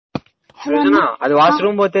సృజన అది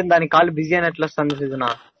వాష్రూమ్ పోతే దాని కాలు బిజీ అని ఎట్లా వస్తుంది సృజన?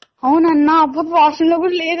 అవునన్నా అప్పుడు వాష్రూమ్ లో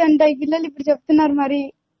కూడా లేదంట. ఈ పిల్లలు ఇప్పుడు చెప్తున్నారు. మరి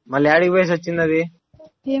మళ్ళీ ఆడికి పోయేసి వచ్చింది అది?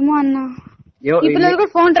 ఏమో అన్నా, ఈ పిల్లలు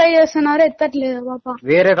కూడా ఫోన్ ట్రై చేస్తున్నారు, ఎత్తట్లేదు పాప.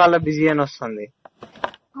 వేరే కాళ్ళ బిజీ అని వస్తుంది.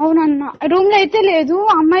 అవునన్నా, రూమ్ లో అయితే లేదు.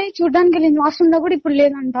 అమ్మాయి చూడడానికి వెళ్ళింది, వాష్రూమ్ లో కూడా ఇప్పుడు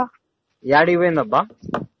లేదంట. యాడికి పోయిందబ్బా?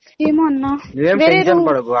 ఏమో అన్నా. నువ్వేం టెన్షన్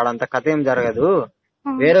పడకు, ఆడంత కథ ఏం జరగదు.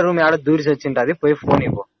 వేరే రూమ్ ఆడ దూరిసి వచ్చింటది, పోయి ఫోన్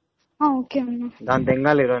ఇవ్వు. ఓకే అన్నా. దాని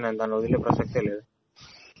తెంగాలి ఈరోజు, నేను దాన్ని వదిలే ప్రసక్తే లేదు.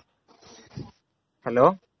 హలో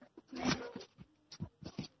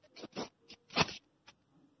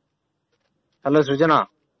హలో సృజన,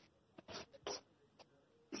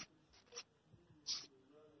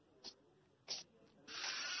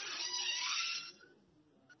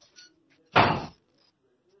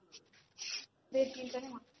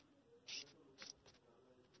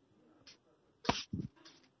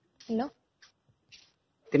 హలో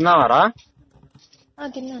తిన్నావారా?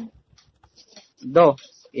 తిన్నాను. దో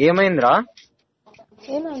ఏమైందిరా?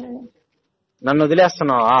 నన్ను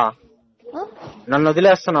వదిలేస్తున్నావా? నన్ను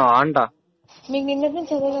వదిలేస్తున్నావా అంట. మీకు నిన్నటి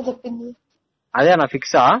నుంచి అదేగా చెప్పింది. అదేనా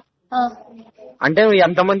ఫిక్సా? అంటే నువ్వు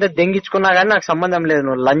ఎంతమంది దెంగించుకున్నా గానీ నాకు సంబంధం లేదు.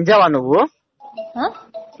 నువ్వు లంజవా? నువ్వు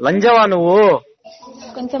లంజవా? నువ్వు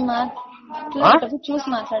కొంచెం చూసి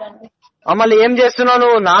మాట్లాడండి. మళ్ళీ ఏం చేస్తున్నావు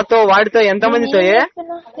నువ్వు నాతో? వాడితో ఎంతమందితో?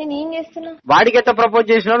 నేను ఏం చేస్తున్నా? వాడికి ఎట్లా ప్రపోజ్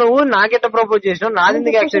చేసినావు నువ్వు? నాకెట్లా ప్రపోజ్ చేసినావు? నాది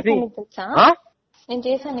ఎందుకు యాక్సెప్ట్? నేను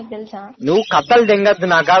చేశాను, నీకు తెలుసా? నువ్వు కథలు తెంగద్దు,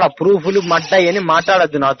 నా కాడ ప్రూఫ్లు మడ్డాయి అని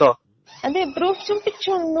మాట్లాడద్దు నాతో. అదే ప్రూఫ్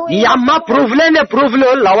చూపించు. ఈ అమ్మ ప్రూఫ్ లేదే, ప్రూఫ్లు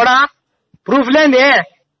లవడా, ప్రూఫ్ లేదే.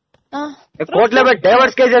 కోర్టులో పెట్టి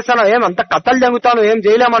డైవర్స్ కేసు చేస్తాను. ఏమంత కథలు తెంగుతాను, ఏం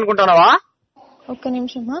చేయలేమనుకుంటున్నావా? ఒక్క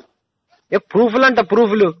నిమిషమా. ప్రూఫ్లు అంట,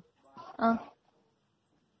 ప్రూఫ్లు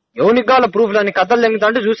ఎవరికి కావాల? ప్రూఫ్లు అని కథలు తెంగుతా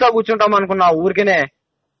అంటే చూసా కూర్చుంటాం అనుకున్నావు. ఊరికేనే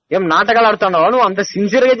ఏం నాటకాలు ఆడుతున్నావా? నువ్వు అంత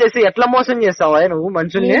సిన్సియర్ గా చేసి ఎట్లా మోసం చేస్తావా నువ్వు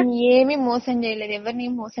మనుషుల్ని? ఏమీ మోసం చేయలేదు, ఎవరిని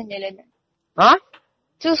మోసం చేయలేదు.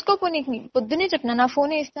 చూసుకోపో, నీకు పొద్దునే చెప్పిన నా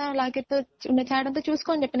ఫోన్ ఇస్తా లాకెట్తో ఉన్న చాట్ అంతా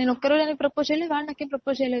చూసుకోని చెప్పి. నేను ఒక్కరోజు అని ప్రపోజ్ చేయలేదు, వాడు నాకేం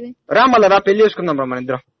ప్రపోజ్ చేయలేదు. రా మళ్ళా రా, పెళ్లి చేసుకుందాం రా మన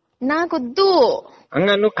ఇద్దరం. నాకొద్దు.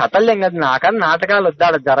 నువ్వు కథలు తెంగదు, నాకన్నా నాటకాలు వద్దా?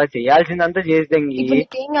 జర చేయాల్సిందంతా చేసి ఏం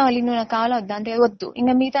కావాలి? నువ్వు నాకు కావాలా వద్దా? అంటే వద్దు,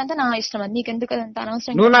 ఇంకా మిగతా అంతా నా ఇష్టం. అది నీకెందుకు అదంతా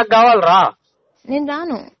అనవసరం. నువ్వు నాకు కావాలరా? నేను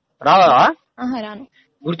రాను. రావా? రాను.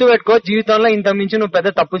 గుర్తుపెట్టుకో, జీవితంలో ఇంత మించి నువ్వు పెద్ద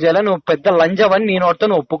తప్పు చేయాలి. నువ్వు పెద్ద లంజవని నేను ఒకటి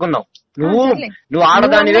నువ్వు ఒప్పుకున్నావు. నువ్వు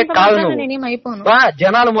ఆడదానివే కాదు. నువ్వు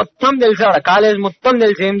జనాలు మొత్తం తెలుసు, ఆడ కాలేజ్ మొత్తం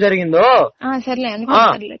తెలుసు ఏం జరిగిందో.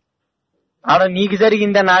 ఆడ నీకు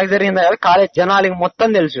జరిగిందా నాకు జరిగిందా కదా, కాలేజ్ జనాలకి మొత్తం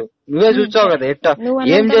తెలుసు. నువ్వే చూసావు కదా ఎట్టా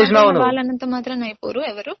ఏం చేసినావు నువ్వు. వాళ్ళంత మాత్రం అయిపోరు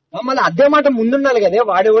ఎవరు. మళ్ళీ అదే మాట ముందుండాలి కదే.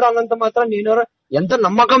 వాడు కూడా అన్నంత మాత్రం నేను ఎంత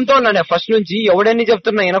నమ్మకంతో ఉన్నాను ఫస్ట్ నుంచి. ఎవడని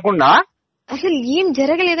చెప్తున్నా వినకుండా. అసలు ఏం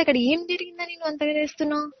జరగలేదు అక్కడ. ఏం జరిగిందని నువ్వు అంతగా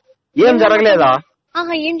చేస్తున్నావు? ఏం జరగలేదా?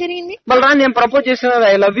 ఏం జరిగింది? మళ్ళీ రా, నేను ప్రపోజ్ చేస్తున్నా.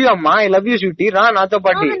 ఐ లవ్ యూ అమ్మా, ఐ లవ్ యూ స్వీటీ, రా నాతో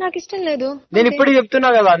పాటు. నాకు ఇష్టం లేదు. నేను ఇప్పటికి చెప్తున్నా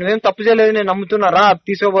కదా, నువ్వేం తప్పు చేయలేదు, నేను నమ్ముతున్నా. రా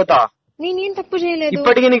తీసుకోపోతా. నేనేం తప్పు చేయలేదు.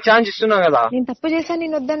 ఇప్పటికీ నీకు ఛాన్స్ ఇస్తున్నా కదా. నేను తప్పు చేశాను,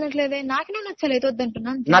 నేను వద్దనట్లేదే. నాకే నచ్చలేదు,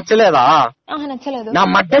 వద్దంటున్నా. నచ్చలేదా? నచ్చలేదు. నా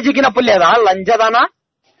మడ్డ చిక్కినప్పుడు లేదా లంజదానా?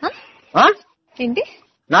 ఏంటి?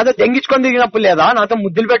 నాతో దెంగించుకొని తిరిగినప్పుడు లేదా? నాతో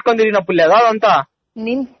ముద్దులు పెట్టుకొని తిరిగినప్పుడు లేదా? అదంతా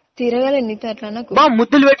నేను తిరగలేదు నీతో అట్లా.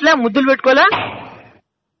 ముద్దులు పెట్టలే, ముద్దులు పెట్టుకోలే.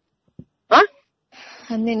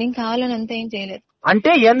 అంతే, నేను కావాలని అంతా ఏం చేయలేదు.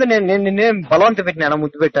 అంటే ఏంది? నేను బలవంత పెట్టినా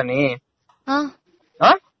ముద్దు పెట్టని?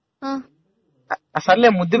 సర్లే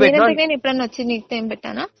ముద్దు పెట్టినా. ఎప్పుడన్నా వచ్చి నీకు ఏం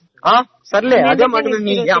పెట్టానా? సర్లే అదే మాట.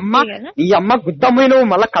 నీ అమ్మ గుద్దమ్మ నువ్వు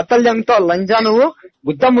మళ్ళా కథలు చెంగుతావు లంజా. నువ్వు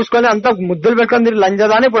గుద్దం మూసుకొని అంతా ముద్దులు పెట్టుకొని తిరిగి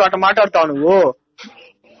లంజదా అని ఇప్పుడు అట్లా మాట్లాడతావు నువ్వు.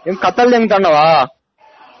 ఏం కథలు చెంగుతున్నావా?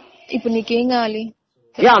 ఇప్పుడు నీకేం కావాలి?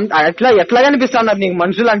 ఎట్లా కనిపిస్తున్నారు నీకు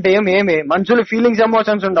మనుషులు అంటే? ఏమి మనుషులు ఫీలింగ్స్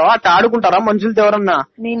ఎమోషన్స్ ఉండవా? అట్లా ఆడుకుంటారా మనుషులతో ఎవరన్నా?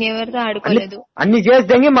 నేను ఎవరితో ఆడుకోలేదు. అన్ని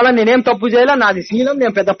చేసి మళ్ళీ నేనేం తప్పు చేయలే, నాది శీలం,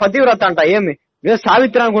 నేను పెద్ద పతివ్రత అంట. ఏమి నేను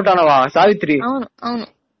సావిత్రి అనుకుంటానవా? సావిత్రి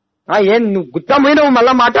ఏం నువ్వు గుత్తమైనవు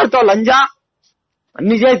మళ్ళా మాట్లాడుతావు లంజా.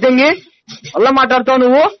 అన్ని చేసి మళ్ళా మాట్లాడుతావు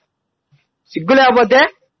నువ్వు, సిగ్గు లేకపోతే.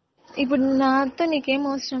 ఇప్పుడు నాతో నీకేం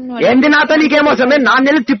అవసరం? ఏంటి నాతో నీకేం అవసరం? నా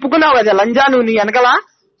నెల్లు తిప్పుకున్నావు కదా లంజా నువ్వు. నీ వెనకాల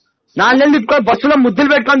 4 నెలలు తిప్పుకొని బస్సులో ముద్దులు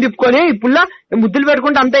పెట్టుకొని తిప్పుకొని ఇప్పుడు ముద్దులు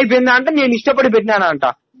పెట్టుకుంటే అంత అయిపోయిందా అంటే నేను ఇష్టపడి పెట్టినానా అంట.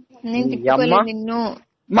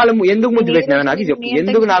 మళ్ళీ ఎందుకు ముద్దు పెట్టినావు నాకు చెప్పు.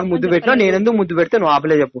 ఎందుకు నాకు ముద్దు పెట్టినావు? నేను ఎందుకు ముద్దు పెడితే నువ్వు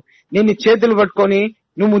ఆపలే చెప్పు. నేను నీ చేతులు పట్టుకొని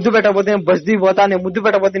నువ్వు ముద్దు పెట్టకపోతే నేను బస్ దిగిపోతా, నేను ముద్దు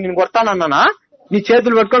పెట్టకపోతే నేను కొడతానన్నానా? నీ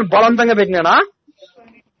చేతులు పట్టుకొని బలవంతంగా పెట్టినానా?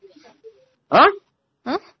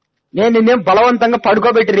 నేనేం బలవంతంగా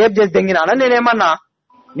పడుకోబెట్టి రేపు చేసి తెంగినానా? నేనేమన్నా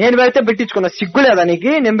నేను పెడితే పెట్టించుకున్నా. సిగ్గు లేదా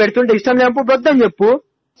నీకు? నేను పెడుతుంటే ఇష్టం లేకపోతే వద్దని చెప్పు.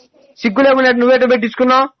 సిగ్గు లేకుండా నువ్వేట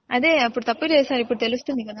పెట్టించుకున్నావు. అదే అప్పుడు తప్పు చేశారు, ఇప్పుడు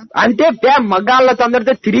తెలుస్తుంది కదా. అంటే మగాళ్ళ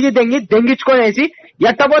తొందరతో తిరిగి దెంగించుకొనేసి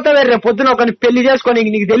ఎట్టపోతావే రేపు పొద్దున ఒకరిని పెళ్లి చేసుకొని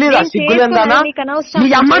నీకు తెలియదా సిగ్గులేందానా? మీ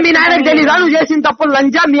అమ్మ మీ నాయనకు తెలీదా నువ్వు చేసిన తప్పులు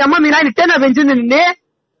లంజా? మీ అమ్మ మీ నాయన ఇట్టేనా పెంచింది నిన్నే?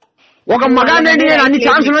 ఒక మగానండి నేను అన్ని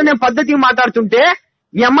ఛాన్సులు నేను పద్ధతిగా మాట్లాడుతుంటే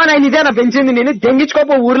మీ అమ్మ నాయన ఇదేనా పెంచింది? నేను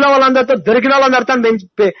దెంగించుకోపో ఊర్లో వాళ్ళందరితో దొరికిన వాళ్ళందరితో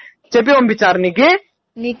చెప్పి పంపించారు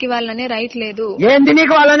నీకు వాళ్ళనే రైట్ లేదు. ఏంది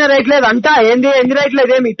నీకు వాళ్ళనే రైట్ లేదు అంట? ఏంది రైట్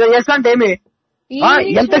లేదు? ఏమి ఇట్లా చేస్తా అంటే ఏమి?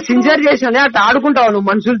 ఎంత సిన్సియర్ చేసినా అట్లా ఆడుకుంటావు నువ్వు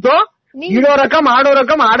మనుషులతో? ఈడో రకం ఆడో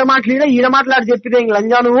రకం, ఆడ మాట్లాడ ఈడ మాట్లాడి చెప్పితే ఇంక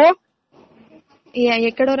లంజా నువ్వు.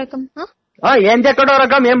 ఎక్కడో రకం ఏంటి ఎక్కడో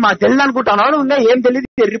రకం? ఏం మా తెలియదు అనుకుంటాను నువ్వు? ఏం తెలియదు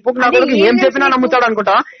ఎర్రిపోకు నా కొడుకు ఏం చెప్పినా నమ్ముతాడు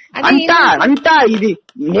అనుకుంటా అంటా ఇది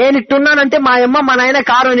నేను ఇట్టున్నానంటే మా అమ్మ మా నాయన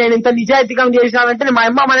కారణం. నేను ఇంత నిజాయితీగా చేసినానంటే మా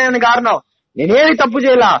అమ్మ మా నాయన కారణం. నేనేమి తప్పు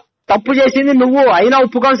చేయలా. తప్పు చేసింది నువ్వు, అయినా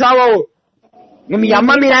ఒప్పుకొని సావవు. మీ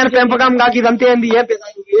అమ్మ మీ నాయన పెంపకం కాక ఇదంతా ఏంది?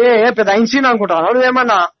 ఏ పెద్ద ఐన్సీన్ అనుకుంటాను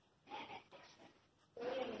నువ్వేమన్నా?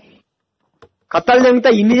 కథలు చెబుతా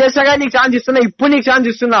ఇన్ని చేసాగా నీకు ఛాన్స్ ఇస్తున్నా. ఇప్పుడు నీకు ఛాన్స్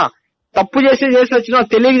ఇస్తున్నా. తప్పు చేసి వచ్చినావు,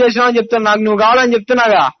 తెలియక చేసినావు అని చెప్తున్నా. నాకు నువ్వు కావాలని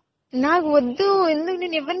చెప్తున్నాగా. నాకు వద్దు. ఎందుకు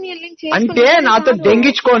నేను ఎవరిని అంటే నాతో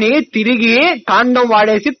దెంగించుకొని తిరిగి కాండం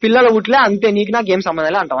వాడేసి పిల్లల ఉట్లే అంతే. నీకు నాకు ఏం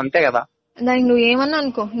సంబంధం అంటావు అంతే కదా? దానికి నువ్వు ఏమన్నా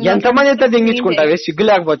అనుకో. ఎంతమంది అయితే దెంగించుకుంటావే? సిగ్గు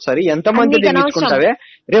లేకపోతే సరే ఎంతమంది దెంగించుకుంటావే?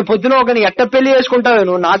 రేపు పొద్దున ఒకరిని ఎట్ట పెళ్లి చేసుకుంటావే?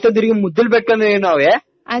 నువ్వు నాతో తిరిగి ముద్దులు పెట్టుకుని తిరిగినావే.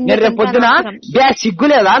 నేను రేపు పొద్దున సిగ్గు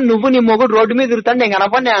లేదా? నువ్వు నీ మొగుడు రోడ్డు మీద తిరుగుతాను నేను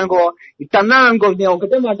కనపడి అనుకో ఇట్టన్నా అనుకో. నేను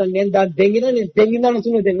ఒకటే మాట నేను దాన్ని దెంగిందా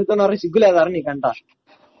నువ్వు దెంగుతున్నారా? సిగ్గు లేదా నీకంట?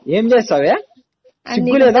 ఏం చేస్తావే?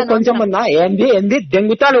 సిగ్గు లేదా కొంచెం అన్నా? ఏంది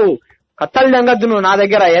దెంగుతా నువ్వు? కత్తలు దెంగద్దు నువ్వు నా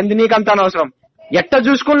దగ్గర. ఏంది నీకంత అనవసరం? ఎట్ట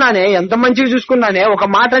చూసుకున్నానే, ఎంత మంచిగా చూసుకున్నానే. ఒక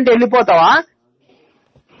మాట అంటే వెళ్ళిపోతావా?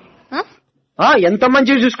 ఎంత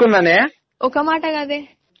మంచిగా చూసుకున్నానే. ఒక మాట కాదే.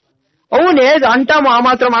 అవునే అంటాము. ఆ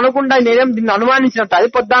మాత్రం అనకుండా నేనేం దీన్ని అనుమానించినట్టు అది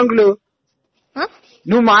పొద్దాంకులు.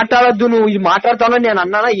 నువ్వు మాట్లాడద్దు, నువ్వు ఇది మాట్లాడతావు నేను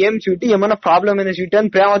అన్నానా? ఏం స్వీటీ ఏమన్నా ప్రాబ్లం అయినా స్వీటీ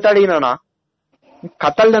అని ప్రేమతో అడిగినానా?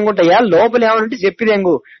 కథలు తెంగుంటాయా? లోపల ఏమనంటే చెప్పి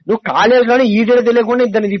తెంగు. నువ్వు కాలేజ్ లోనే ఈడేది తెలియకుండా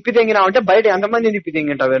ఇద్దరిని తిప్పి తెంగినావు అంటే బయట ఎంతమంది తిప్పి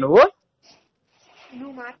తెంగింటావే నువ్వు?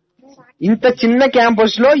 ఇంత చిన్న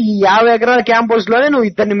క్యాంపస్ లో ఈ 50 ఎకరాల క్యాంపస్ లోనే నువ్వు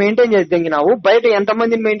ఇద్దరిని మెయింటైన్ చేసి తెంగినావు. బయట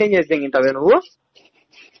ఎంతమందిని మెయింటైన్ చేసి తెంగింటావే నువ్వు?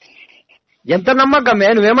 ఎంత నమ్మకమే?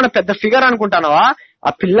 నువ్వేమన్నా పెద్ద ఫిగర్ అనుకుంటానవా?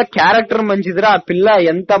 ఆ పిల్ల క్యారెక్టర్ మంచిదిరా, ఆ పిల్ల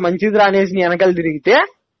ఎంత మంచిదిరా అనేసి నీ వెనకాల తిరిగితే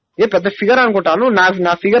ఏ పెద్ద ఫిగర్ అనుకుంటాను?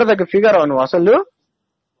 నా ఫిగర్ దగ్గర ఫిగర్ నువ్వు అసలు.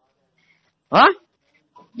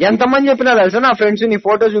 ఎంతమంది చెప్పినా తెలుసా నా ఫ్రెండ్స్ నీ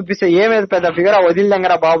ఫోటో చూపిస్తే ఏమేది పెద్ద ఫిగర్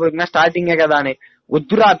వదిలిదంగరా బాబు ఇంకా స్టార్టింగే కదా అని.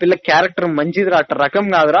 వద్దురా ఆ పిల్ల క్యారెక్టర్ మంచిదిరా, అట్ట రకం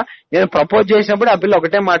కాదురా. నేను ప్రపోజ్ చేసినప్పుడు ఆ పిల్ల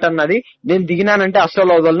ఒకటే మాట అన్నది, నేను దిగినానంటే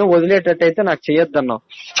అస్సలు వదలను, వదిలేటట్టయితే నాకు చెయ్యొద్దన్నావు.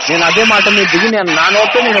 నేను అదే మాట మీరు దిగి నేను నా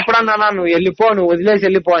నోట్లో నేను ఎప్పుడన్నా నువ్వు వెళ్ళిపో, నువ్వు వదిలేసి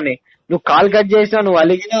వెళ్ళిపో అని. నువ్వు కాల్ కట్ చేసినా, నువ్వు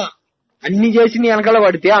అలిగినా, అన్ని చేసి నీ వెనకాల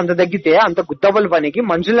పడితే అంత తగ్గితే అంత గుత్తబుల పనికి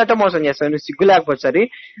మనుషులట్ట మోసం చేస్తావు. నువ్వు సిగ్గు లేకపోతే సరే.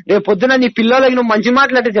 రేపు పొద్దున నీ పిల్లలకి నువ్వు మంచి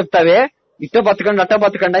మాటలట్టే చెప్తావే, ఇట్ట బతకండి అట్ట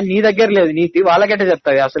బతకండి అని. నీ దగ్గర లేదు నీతి, వాళ్ళకట్టే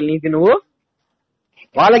చెప్తావే అసలు నీతి నువ్వు?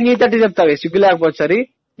 వాళ్ళకి నీతి అట్టే చెప్తావే సిగ్గు లేకపోతే సరే.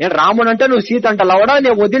 నేను రాముడు అంటే నువ్వు సీత అంట లవడా,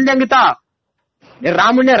 నేను వదిలి దెంగుతా. నేను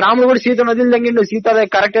రాముడు కూడా సీతను వదిలి దెంగిండు. సీత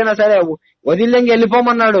కరెక్ట్ అయినా సరే వదిలి దెంగి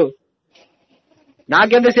వెళ్ళిపోమన్నాడు.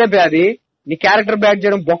 నాకెంతసేపే అది నీ క్యారెక్టర్ బ్యాక్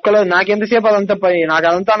చేయడం బొక్కలో? నాకెంతసేపు అదంతా పని? నాకు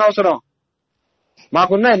అదంతా అనవసరం.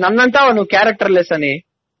 మాకున్నాయి. నన్నంటావా నువ్వు క్యారెక్టర్ లెస్ అని?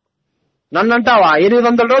 నన్నంటావా?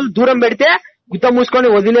 800 రోజులు దూరం పెడితే గుత్త మూసుకొని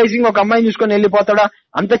వదిలేసి ఒక అమ్మాయిని చూసుకొని వెళ్ళిపోతాడా?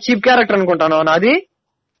 అంత చీప్ క్యారెక్టర్ అనుకుంటాను నాది?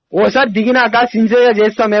 ఓసారి దిగినాక సిన్సియర్ గా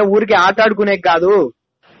చేస్తామే, ఊరికే ఆట ఆడుకునేకి కాదు,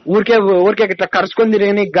 ఊరికే ఇట్లా కరుచుకొని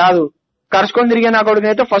తిరిగేకి కాదు. కరుచుకొని తిరిగే నా కొడుకు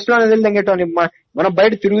అయితే ఫస్ట్ లో వదిలిదెంగేటోని. మనం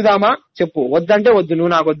బయట తిరుగుదామా చెప్పు? వద్దంటే వద్దు,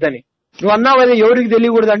 నువ్వు నాకు వద్దని. నువ్వు అన్నావు కదా ఎవరికి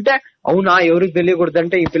తెలియకూడదు అంటే, అవునా ఎవరికి తెలియకూడదు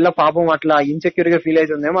అంటే ఈ పిల్ల పాపం అట్లా ఇన్సెక్యూర్ గా ఫీల్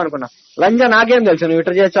అవుతుందేమో అనుకున్నా. లంజా నాకేం తెలుసు నువ్వు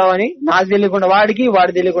ఇట్లా చేస్తావని? నాకు తెలియకుండా వాడికి,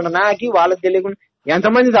 వాడు తెలియకుండా నాకి, వాళ్ళకి తెలియకుండా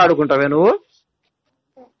ఎంతమంది ఆడుకుంటావే నువ్వు?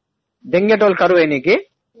 దెంగేటోళ్ళు కరువే నీకి?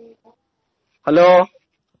 హలో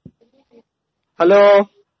హలో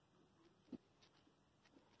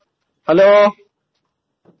హలో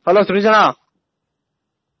హలో సృజన,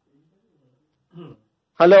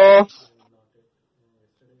 హలో.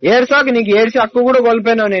 ఏడ్సాకు, నీకు ఏడ్చి హక్కు కూడా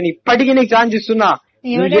కోల్పోయినావు. నేను ఇప్పటికీ నీకు ఛాన్స్ ఇస్తున్నా.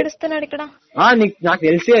 నాకు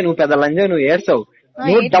తెలిసే నువ్వు పెద్ద లంజా, నువ్వు ఏడ్సావు.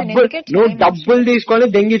 నువ్వు డబ్బులు తీసుకొని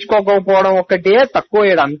దెంగించుకోకపోవడం ఒక్కటే తక్కువ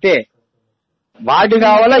ఏడు అంతే. వాడి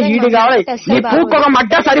కావాలా ఈడి కావాలా? నీ పూకు ఒక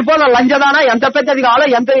మడ్డ సరిపోదా లంజదానా? ఎంత పెద్దది కావాలా?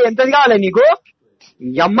 ఎంతది కావాలి నీకు?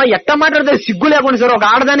 అమ్మ ఎట్ట మాట్లాడితే సిగ్గు లేకుండా సార్. ఒక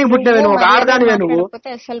ఆడదానికి పుట్టినవే నువ్వు, ఒక ఆడదానివే నువ్వు.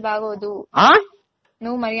 అసలు బాగోదు.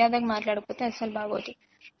 నువ్వు మర్యాదగా మాట్లాడకపోతే అసలు బాగోదు.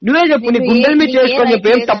 నువ్వే చెప్పు, నీ గుండెల మీద చేసుకొని చెప్పు.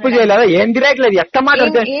 ఏం తప్పు చేయలేదా? ఏం తిరగట్లేదు. ఎట్ట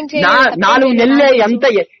మాట్లాడితే 4 నెలలే ఎంత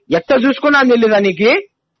ఎట్ట చూసుకున్నా తెలీదా నీకు?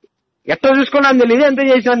 ఎట్ట చూసుకున్నా తెలీదు, ఎంత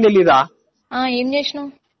చేసినా తెలీదా? ఏం చేసినావు?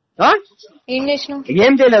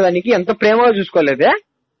 ఏం చేయలేదా నీకు? ఎంత ప్రేమగా చూసుకోలేదే?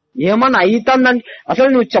 ఏమన్నా అవుతుందంటే అసలు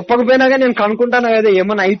నువ్వు చెప్పకపోయినా కానీ నేను కనుక్కుంటాను కదా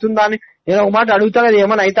ఏమన్నా అవుతుందా అని. నేను ఒక మాట అడుగుతాను కదా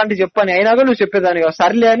ఏమన్నా అవుతా అంటే చెప్పని, అయినాగా నువ్వు చెప్పేదాన్ని కదా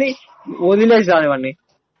సర్లే అని వదిలేసేదానివన్నీ.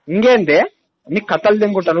 ఇంకేంటే నీ కథలు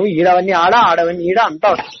తినుకుంటాను, ఈడవన్నీ ఆడవన్నీ ఈడ అంతా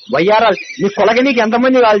వయ్యారాలు. నీ కొలగ నీకు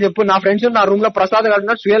ఎంతమంది కావాలి చెప్పు. నా ఫ్రెండ్స్ నా రూమ్ లో ప్రసాద్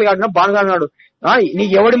గాడున్నాడు, సుయేల్ గాడున్నాడు, బాను గాడున్నాడు.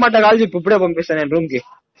 నీకు ఎవడి మాట కావాలి చెప్పు, ఇప్పుడే పంపిస్తాను నేను రూమ్ కి.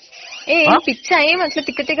 పిచ్చా ఏం అసలు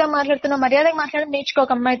తిక్కతిగా మాట్లాడుతున్నావు? మర్యాదగా మాట్లాడడం నేర్చుకో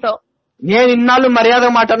ఒక అమ్మాయితో. నేను ఇన్నాళ్ళు మర్యాద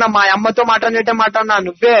మాట్లాడినా, మా అమ్మతో మాట్లాడినట్టే మాట్లాడినా.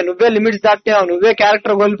 నువ్వే లిమిట్స్ దాటినావు, నువ్వే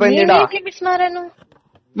క్యారెక్టర్ కోల్పోయింది.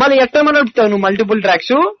 మళ్ళీ ఎట్టమని నడుపుతావు నువ్వు మల్టిపుల్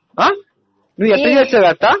ట్రాక్స్? నువ్వు ఎట్లా చేస్తావు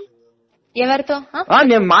అట్ట? ఎవరితో?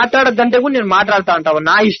 నేను మాట్లాడద్దంటే కూడా నేను మాట్లాడతా అంటావా?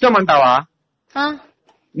 నా ఇష్టం అంటావా?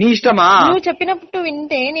 నీ ఇష్టమా? నువ్వు చెప్పినప్పుడు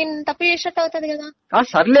వింటే నేను తప్పు చేసినట్టు అవుతుంది కదా.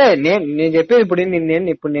 సర్లే నేను చెప్పేది ఇప్పుడు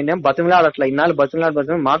నేనేం బతిమలాడట్లా. ఇన్నాళ్ళు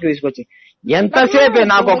బతిమలాడు మాకు తీసుకొచ్చి ఎంతసేపే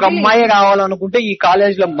నాకు ఒక అమ్మాయి కావాలనుకుంటే ఈ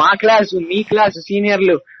కాలేజ్ లో మా క్లాసు మీ క్లాసు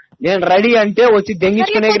సీనియర్లు నేను రెడీ అంటే వచ్చి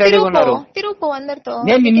దెంగించుకునే రెడీగా ఉన్నారు.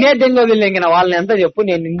 నేను నిన్నే దెంగదిల్లింగిన వాళ్ళని ఎంత చెప్పు,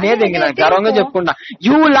 నేను నిన్నే దెంగిన గర్వంగా చెప్పుకున్నా.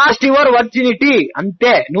 యూ లాస్ట్ యువర్ వర్జినిటీ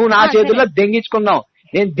అంతే. నువ్వు నా చేతుల్లో దెంగించుకున్నావు.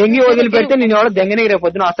 నేను దెంగి వదిలిపెడితే నేను ఎవడో దెంగనికి రేపు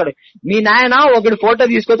పొద్దున వస్తాడు. మీ నాయన ఒకటి ఫోటో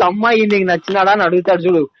తీసుకొచ్చి అమ్మాయి నీకు నచ్చినాడా అని అడుగుతాడు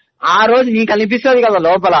చూడు. ఆ రోజు నీకు అనిపిస్తుంది కదా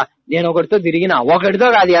లోపల నేను ఒకటితో తిరిగినా, ఒకటితో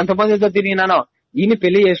కాదు ఎంతమందితో తిరిగినానో. ఈయన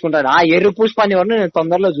పెళ్లి చేసుకుంటాడు. ఆ ఎర్ర పుష్పాన్ని ఎవరిని నేను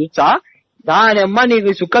తొందరలో చూసా. దాని అమ్మ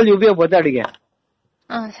నీకు సుక్కలు చూపించకపోతే అడిగా.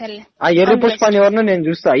 ఆ ఎర్ర పుష్పాన్ని ఎవరినో నేను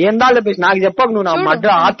చూస్తా. ఏం ఆల్ ది బెస్ట్ నాకు చెప్పకు నువ్వు. నా మధ్య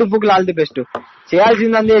ఆతుపుకులు ఆల్ ది బెస్ట్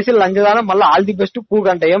చేయాల్సిందని చేసి లంచదానం మళ్ళీ ఆల్ ది బెస్ట్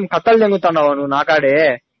పూగంట. ఏం కథలు తెంగుతున్నావు నువ్వు నాకాడే?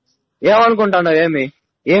 ఏమనుకుంటున్నావు?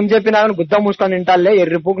 ఏం చెప్పినా కానీ గుద్ద మూసుకొని తింటాలే.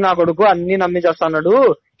 ఎర్రి పూకు నా కొడుకు అన్ని నమ్మి చేస్తాడు.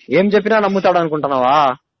 ఏం చెప్పినా నమ్ముతాడు అనుకుంటున్నావా?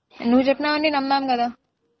 నువ్వు చెప్పినావని నమ్మాం కదా.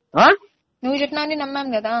 నువ్వు చెప్పినావని నమ్మాం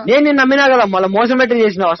కదా. నేను నిన్ను నమ్మినా కదా, మళ్ళీ మోసం పెట్టి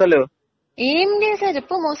చేసినావు. అసలు ఏం చేసా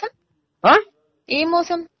చెప్పు? మోసం? ఏం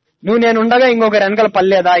మోసం? నువ్వు నేను ఉండగా ఇంకొకరి వెనకాల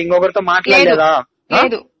పర్లేదా? ఇంకొకరితో మాట్లాడలేదా?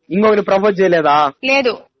 లేదు. ఇంకొకరి ప్రపోజ్ చేయలేదా?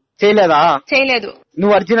 లేదు. చేయలేదా? చేయలేదు.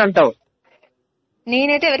 నువ్వు వర్జిన్ అంటావు.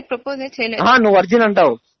 నేనైతే ఎవరికి ప్రపోజ్ చేయలేదు. నువ్వు వర్జిన్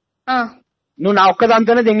అంటావు. నువ్వు నా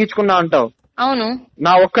ఒక్కదాంతోనే దెంగించుకున్నా అంటావు. అవును.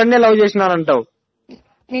 నా ఒక్కడనే లవ్ చేసినానంటావు.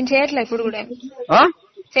 నేను చేయట్లేదు ఇప్పుడు కూడా.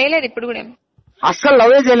 చేయలేదు ఇప్పుడు కూడా. అస్సలు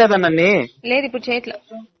లవ్ చేయలేదన్నీ. లేదు ఇప్పుడు చేయట్లేదు.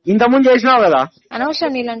 ఇంతకుముందు చేసినావు కదా.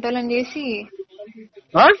 అనవసరం నీలాంటి వాళ్ళని చేసి.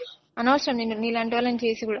 అనవసరం నీలాంటి వాళ్ళని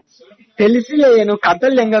చేసి కూడా. తెలిసిలే నువ్వు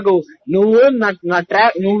కథలు లెంగకు. నువ్వు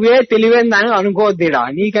నువ్వే తెలివైందని అనుకోవద్దుడా.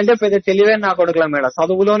 నీకంటే పెద్ద తెలివైన నా కొడుకుల మేడ.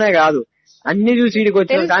 చదువులోనే కాదు అన్ని చూసి ఇడికి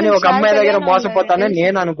వచ్చాను. కానీ ఒక అమ్మాయి దగ్గర మోసపోతానని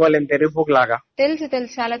నేను అనుకోలేను. తెరిపుకు లాగా తెలుసు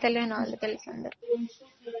చాలా తెలివైన వాళ్ళు తెలుసు అందరు.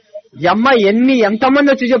 ఈ అమ్మాయి ఎంతమంది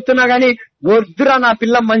వచ్చి చెప్తున్నా గానీ వద్దురా నా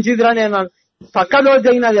పిల్ల మంచిదిరా నేను పక్క రోజు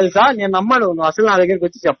జరిగినా తెలుసా నేను నమ్మను. నువ్వు అసలు నా దగ్గరికి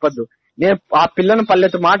వచ్చి చెప్పొద్దు. నేను ఆ పిల్లను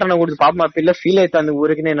పల్లెత్తు మాట అనకూడదు. పాప మా పిల్ల ఫీల్ అవుతుంది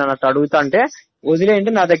ఊరికి నేను అన్నట్టు అడుగుతా అంటే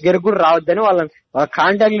వదిలేంటి. నా దగ్గరకు కూడా రావద్దని వాళ్ళ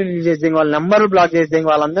కాంటాక్ట్లు రిలీజ్ చేసి వాళ్ళ నెంబర్ బ్లాక్ చేసి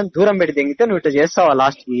వాళ్ళందరినీ దూరం పెట్టి దిగితే నువ్వు ఇట్లా చేస్తావా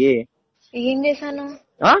లాస్ట్ కి? ఏం చేశాను?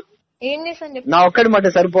 నా ఒక్కడి మాట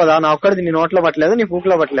సరిపోదా? నా ఒక్కడిది నీ నోట్లో పట్టలేదా? నీ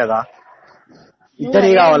పూకులో పట్టలేదా? ఇద్దరి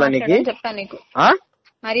కావాలా నీకు?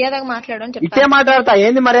 మర్యాదగా మాట్లాడడం ఇట్టే మాట్లాడతా.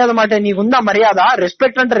 ఏంది మర్యాద మాట? నీకుందా మర్యాద?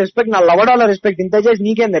 రెస్పెక్ట్ అంటే రెస్పెక్ట్. నా లవడాల రెస్పెక్ట్. ఇంత చేసి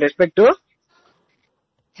నీకేంది రెస్పెక్ట్?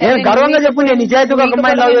 నేను గర్వంగా చెప్పు నేను నిజాయితీగా ఒక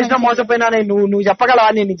అమ్మాయిని లవ్ చేసినా మోసపోయినా. నువ్వు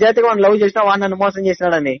చెప్పగలవా నేను నిజాయితీగా వాడిని లవ్ చేసినా వాడు నన్ను మోసం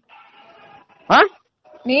చేసినాడని?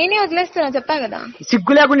 నేనే వదిలేస్తున్నా చెప్పా కదా.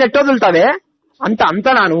 సిగ్గు లేకుండా ఎట్ట వదులుతావే? అంతా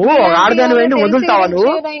నువ్వు ఆడదాని వెళ్ళి వదులుతావా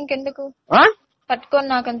నువ్వు? ఇంకెందుకు పట్టుకొని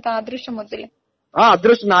నాకంత అదృష్టం వద్దులే.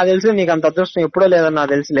 అదృష్టం నాకు తెలుసు. నీకు అంత అదృష్టం ఎప్పుడో లేదని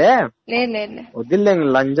నాకు తెలుసులే. వద్దులే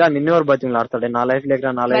లంజా. నిన్నెవరు బతిమలాడతాడే? నా లైఫ్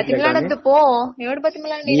లేక నా లైఫ్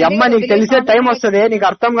ఈ అమ్మ నీకు తెలిసే టైం వస్తుంది. నీకు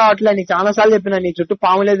అర్థం కావట్లే. నీకు చాలా సార్లు చెప్పినా నీ చుట్టూ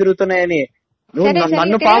పాములే తిరుగుతున్నాయని. నువ్వు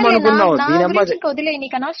నన్ను పాము అనుకున్నావు.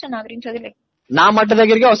 నా మట్ట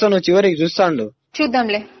దగ్గరికి వస్తావు నువ్వు. చివరికి చూస్తాడు.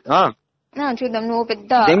 చూద్దాంలే. చూద్దాం. నువ్వు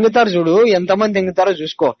పెద్ద దెంగుతారు చూడు. ఎంతమంది దెంగుతారో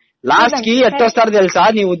చూసుకో. లాస్ట్ కి ఎట్టొస్తారు తెలుసా?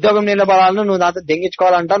 నీ ఉద్యోగం నిలబడాలని నువ్వు నాతో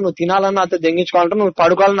దెంగించుకోవాలంటారు. నువ్వు తినాలని నాతో దెంగించుకోవాలంటారు. నువ్వు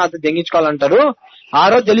పడుకోవాలని నాతో దెంగించుకోవాలంటారు. ఆ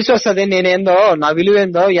రోజు తెలిసి వస్తుంది నేనేందో నా విలువ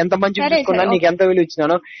ఏందో. ఎంత మంచి చూసుకున్నా నీకు ఎంత విలువ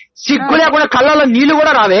ఇచ్చినాను. సిగ్గు లేకుండా కళ్ళలో నీళ్లు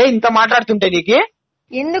కూడా రావే ఇంత మాట్లాడుతుంటే. నీకు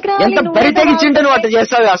ఎంత బరి తెగించింటే నువ్వు అట్లా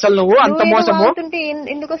చేస్తావు అసలు? నువ్వు అంత మోసము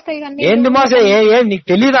ఏంది మోసం? నీకు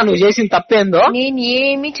తెలీదా నువ్వు చేసిన తప్పేందో? నేను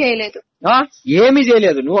ఏమీ చేయలేదు. ఏమీ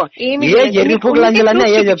చేయలేదు. నువ్వు ఏ ఎర్రి పువ్వులు అంజలన్నీ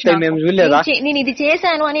అయ్యే చెప్తాయి. మేము చూడలేదా? నేను ఇది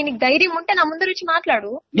చేశాను అని నీకు ధైర్యం ఉంటే నా ముందు వచ్చి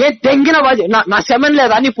మాట్లాడు. నేను తెంగిన నా సెమెన్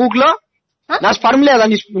లేదా నీ పూకులో? నా స్పర్మ్ లేదా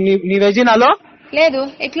నీ వెజినాలో? లేదు.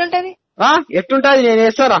 ఎట్లుంటది? ఎట్లుంటది? నేను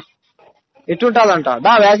వేస్తారా ఎట్లుంటదంట.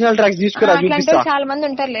 దా వ్యాజినల్ ట్రాక్స్ తీసుకురా చూపిస్తా. చాలా మంది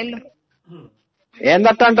ఉంటారు లేళ్ళు.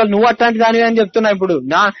 ఏందట్ట అంటావు? నువ్వు అట్లాంటి దానివి అని చెప్తున్నా. ఇప్పుడు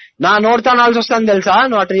నా నోటితో అనాల్సి వస్తుంది తెలుసా?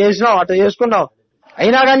 నువ్వు అట్లా చేసినావు, అట్లా చేసుకున్నావు.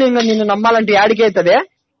 అయినా కానీ ఇంకా నిన్ను నమ్మాలంటే యాడికి అవుతుంది?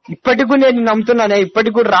 ఇప్పటికి కూడా నేను నమ్ముతున్నానే,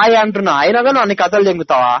 ఇప్పటికి కూడా రాయి అంటున్నా, అయినా కానీ అన్ని కథలు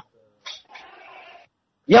చెంగుతావా?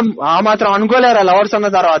 ఏం ఆ మాత్రం అనుకోలేరా లవర్స్ అన్న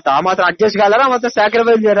తర్వాత? ఆ మాత్రం అడ్జస్ట్ కాలేరా? ఆ మాత్రం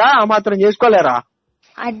సాక్రిఫైస్ చేయరా? ఆ మాత్రం చేసుకోలేరా?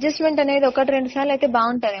 అడ్జస్ట్మెంట్ అనేది 1-2 సార్లు అయితే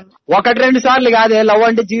బాగుంటదేమో. 1-2 సార్లు కాదే, లవ్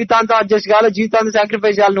అంటే జీవితాంతం అడ్జస్ట్ కావాలి, జీవితాంతం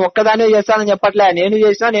సాక్రిఫైస్ చేయాలి. నువ్వు ఒక్కదానే చేస్తానని చెప్పట్లే, నేను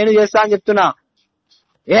చేస్తా అని చెప్తున్నా.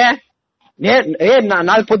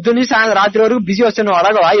 నాకు పొద్దున్నీ రాత్రి వరకు బిజీ వస్తే నువ్వు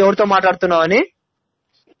అడగవా ఎవరితో మాట్లాడుతున్నావు అని?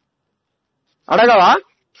 అడగవా?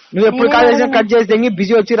 నువ్వు ఎప్పుడు కాల్ చేసినా కట్ చేసి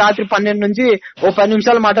బిజీ వచ్చి రాత్రి 12 నుంచి 10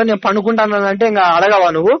 నిమిషాలు మాట నేను పండుకుంటానంటే ఇంకా అడగవా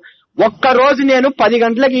నువ్వు? ఒక్క రోజు నేను 10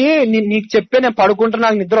 గంటలకి నీకు చెప్పే నేను పడుకుంటా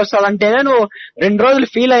నాకు నిద్ర వస్తాదంటేనే నువ్వు 2 రోజులు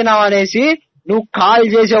ఫీల్ అయినావు అనేసి నువ్వు కాల్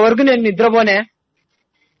చేసే వరకు నేను నిద్రపోనే.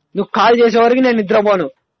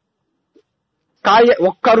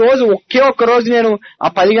 ఒక్క రోజు నేను ఆ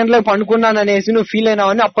 10 గంటలకు పండుకున్నాను అనేసి నువ్వు ఫీల్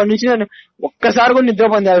అయినావని అప్పటి నుంచి నేను ఒక్కసారి కూడా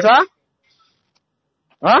నిద్రపోను తెలుసా?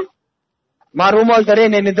 మా రూమ్ వాళ్ళు సరే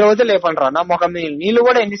నేను నిద్రపోతే లేపండి రా నా ముఖం నీళ్ళు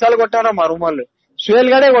కూడా ఎన్నిసార్లు కొట్టారా మా రూమ్ వాళ్ళు? సుయల్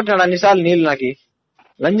గడే కొట్టాడు అన్నిసార్లు నీళ్ళు. నాకు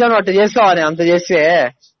లంజాను అట్ట చేస్తావా? నేను అంత చేస్తే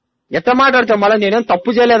ఎట్ట మాట్లాడతావు? మళ్ళీ నేనేం తప్పు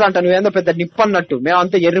చేయలేదంట, నువ్వేందో పెద్ద నిప్పు అన్నట్టు,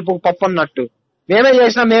 మేమంతా ఎర్రిపు పప్పు అన్నట్టు. మేమే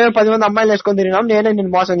 10 మంది అమ్మాయిలు వేసుకొని తిరిగినాం, నేనే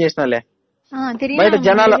నిన్ను మోసం చేసినాలే. బయట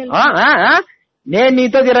జనాలు నేను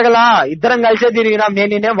నీతో తిరగలా, ఇద్దరం కలిసే తిరిగినాం.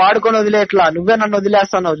 నేను నేనే వాడుకొని వదిలేట్లా, నువ్వే నన్ను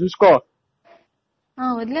వదిలేస్తున్నావు చూసుకో.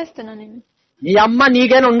 వదిలేస్తున్నా నేను. నీ అమ్మ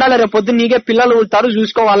నీకైనా ఉండాలి, రేపు పొద్దున్న నీకే పిల్లలు పుడతారు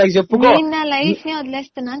చూసుకో, వాళ్ళకి చెప్పుకో.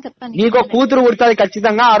 నీకో కూతురు పుడతాది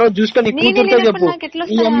ఖచ్చితంగా, ఆ రోజు చూసుకో. నీ కూతురుతో చెప్పు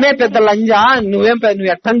నీ అమ్మే పెద్ద లంజా, నువ్వు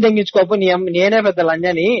ఎట్టని తెంగించుకోపు, నేనే పెద్ద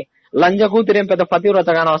లంజని. లంజ కూతురు ఏం పెద్ద పతివ్రత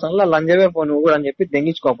కాని అవసరం లంజవే పో నువ్వు కూడా అని చెప్పి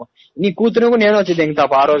దెంగించుకోపో. నీ కూతురు నేను వచ్చి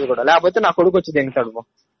దెంగుతాపు ఆ రోజు కూడా, లేకపోతే నా కొడుకు వచ్చి దెంగుతాడు.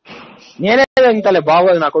 నేనే దెంగుతలే,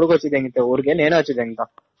 బాగోదు నా కొడుకు వచ్చి దెంగితే, ఊరికే నేనే వచ్చి దెంగుతా.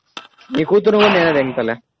 నీ కూతురు కూడా నేనే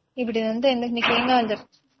దెంగుతలే. ఇప్పుడు ఇదంతా ఎందుకు, నీకేం కావాలి చెప్పు?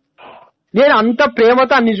 నేను అంత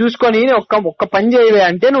ప్రేమతో అన్ని చూసుకొని ఒక్క పని చేయవే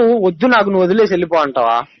అంటే నువ్వు వద్దు, నాకు నువ్వు వదిలేసి వెళ్ళిపో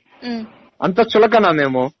అంటావా? అంత చులకనా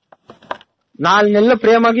మేము? 4 నెలల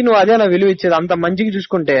ప్రేమకి నువ్వు అదే నా విలువ ఇచ్చేది? అంత మంచిగా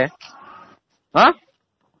చూసుకుంటే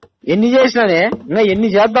ఎన్ని చేసినానే, ఇంకా ఎన్ని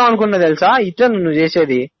చేద్దాం అనుకున్నా తెలుసా? ఇట్లా నువ్వు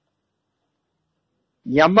చేసేది.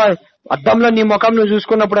 ఈ అమ్మ అద్దంలో నీ ముఖం నువ్వు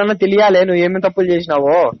చూసుకున్నప్పుడన్నా తెలియాలే నువ్వు ఏమి తప్పులు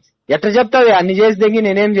చేసినావో. ఎట్లా చెప్తావే అన్ని చేసి దెంగి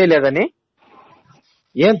నేనేం చేయలేదని?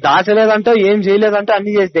 ఏం దాచలేదంటావు, ఏం చేయలేదంటే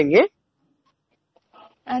అన్ని చేసి దెంగి.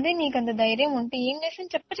 అదే నీకంత ధైర్యం ఉంటే ఏం చేసాను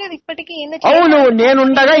చెప్పలేదు ఇప్పటికీ. అవును,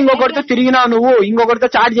 నేనుండగా ఇంకొకరితో తిరిగినావు నువ్వు, ఇంకొకరితో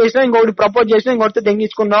చాట్ చేసినావు, ఇంకొకటి ప్రపోజ్ చేసినావు, ఇంకొకరితో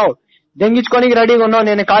దెంగించుకున్నావు, దెంగించుకోనికి రెడీగా ఉన్నావు.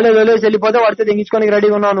 నేను కాలేజ్ వదిలేసి వెళ్ళిపోతే వాడితో దెంగించుకోనికి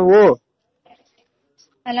రెడీగా ఉన్నావు నువ్వు.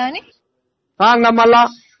 అలానే మళ్ళా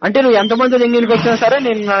అంటే నువ్వు ఎంతమంది దెంగిలికి వచ్చినా సరే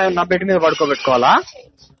నేను నా బెడ్ మీద పడుకోబెట్టుకోవాలా?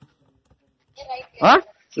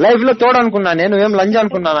 లైఫ్ లో తోడనుకున్నా నేను, ఏం లంచ్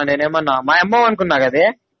అనుకున్నానా? నేనేమన్నా మా అమ్మ అనుకున్నా కదే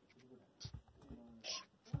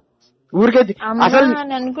ఊరికే అసలు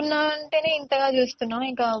అనుకున్నావంటేనే ఇంతగా చూస్తున్నావు.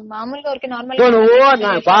 ఇంకా మామూలుగా ఊరికే నార్మల్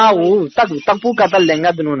నువ్వు తప్పు కథలు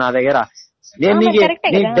దెంగద్దు నువ్వు నా దగ్గర. నేను నీకు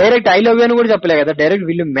డైరెక్ట్ ఐ లవ్ యూ అని కూడా చెప్పలే కదా, డైరెక్ట్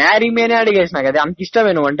వీళ్ళు మ్యారీ మేనే అడిగేసినా కదా. అంత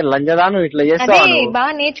ఇష్టమే నువ్వు అంటే లంజదా, నువ్వు ఇట్లా చేస్తావు.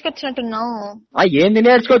 బాగా నేర్చుకొచ్చినట్టున్నావు. ఏంది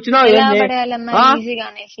నేర్చుకొచ్చినావు?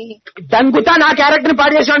 దెంగుతా నా క్యారెక్టర్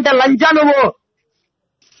పాడు చేసావు అంటే లంజా నువ్వు.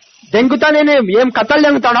 దెంగుతా నేను ఏం కథలు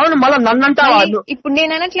దెంగుతావు మళ్ళీ నన్ను అంటావా? ఇప్పుడు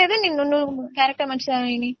నేను అనట్లేదు నువ్వు క్యారెక్టర్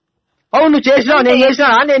మంచిదని. అవును నువ్వు చేసినావు, నేను చేసినా.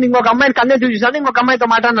 నేను ఇంకొక అమ్మాయిని కన్నెత్తి చూసాను, ఇంకొక అమ్మాయితో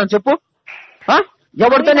మాట్లాడినాను చెప్పు.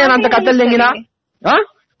 ఎవరితో నేను అంత కథలు దెంగినా?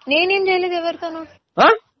 నేనేం చేయలేదు ఎవరితోనూ.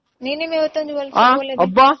 నేనేం ఎవరితో?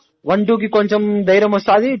 అబ్బా 1-2 కి కొంచెం ధైర్యం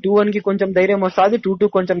వస్తుంది, 2-1 కి కొంచెం ధైర్యం వస్తుంది, 2-2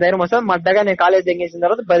 కొంచెం ధైర్యం వస్తుంది. మడ్డగా నేను కాలేజ్ దెంగేసిన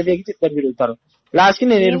తర్వాత బరిదేకి చిత్తరు తిరుగుతారు. లాస్ట్ కి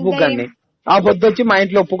నేను ఇరుపుగాన్ని ఆ పొద్దు వచ్చి మా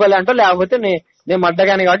ఇంట్లో ఒప్పుకోలే అంటో, లేకపోతే నేను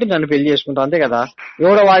మడ్డగాని కాబట్టి నన్ను పెళ్లి చేసుకుంటాను అంతే కదా.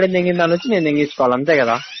 ఎవడో వాడిని దెంగిందాన్ని వచ్చి నేను దెంగించుకోవాలి అంతే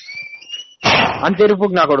కదా. అంతే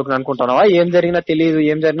ఇరుపుకు నా కొడుకు అనుకుంటున్నావా? ఏం జరిగినా తెలియదు,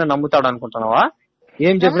 ఏం జరిగినా నమ్ముతాడు అనుకుంటున్నావా?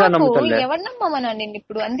 ఏం చెప్పినా నమ్ముతాడులే.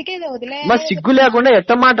 మరి సిగ్గు లేకుండా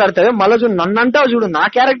ఎట్ట మాట్లాడతావే? మళ్ళీ చూడు నన్ను అంటావు, చూడు నా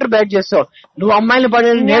క్యారెక్టర్ బ్యాక్ చేస్తావు. నువ్వు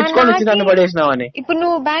అమ్మాయిని నేర్చుకొని వచ్చి నన్ను పడేసినావని. ఇప్పుడు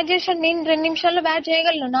నువ్వు బ్యాక్ చేసావు, నేను 2 నిమిషాల్లో బ్యాక్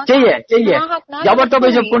చేయగలను. చెయ్యి ఎవరితో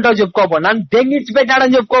పోయి చెప్పుకుంటావు చెప్పుకోపో. నన్ను దెంగిడిచి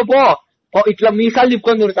పెట్టాడని చెప్పుకోపో. ఇట్లా మీసాలు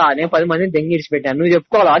చెప్పుకొని తిరుగుతా, నేను 10 మందిని దెంగిడిచి పెట్టాను, నువ్వు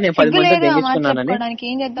చెప్పుకోవాలా నేను 10 మందిని దెంగించుకున్నానని?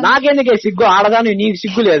 నాకెందుకే సిగ్గు? ఆడదాని నీకు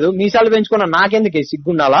సిగ్గు లేదు, మీసాలు పెంచుకున్నా నాకెందుకే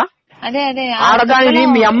సిగ్గుండాలా? ఆడదాని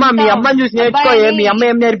మీ అమ్మని చూసి నేర్చుకో. మీ అమ్మ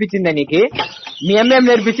ఏం నేర్పించిందే నీకు? మీ అమ్మ ఏం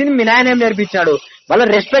నేర్పించింది, మీ నాయన ఏం నేర్పించాడు? వాళ్ళ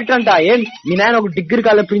రెస్పెక్ట్ అంట. మీ నాయన ఒక డిగ్రీ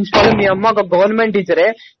కాలేజ్ ప్రిన్సిపాల్, మీ అమ్మ ఒక గవర్నమెంట్ టీచరే.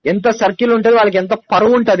 ఎంత సర్కిల్ ఉంటది వాళ్ళకి, ఎంత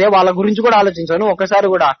పరువు ఉంటది, వాళ్ళ గురించి కూడా ఆలోచించాను ఒకసారి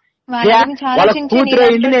కూడా. వాళ్ళ కూతురు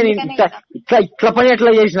అయింది నేను ఇట్లా పని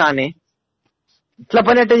ఎట్లా చేసినా అని, ఇట్లా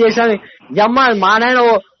పని ఎట్లా చేసినా. అమ్మ మా నాయన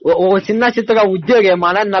ఓ చిన్న చిత్తగా ఉద్యోగి, మా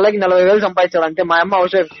నాయన నెలకి 40,000 సంపాదించాలంటే మా అమ్మ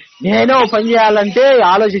అవసరం నేనే ఓ పని చేయాలంటే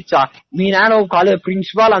ఆలోచించా. మీ నాయన ఒక కాలేజ్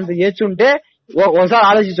ప్రిన్సిపాల్ అంత చేస్తుంటే ఒకసారి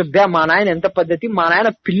ఆలోచించు. మా నాయన ఎంత పద్ధతి, మా నాయన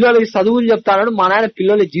పిల్లలకి చదువులు చెప్తాడు, మా నాయన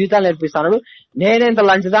పిల్లలకి జీవితాలు నేర్పిస్తాడు. నేనేంత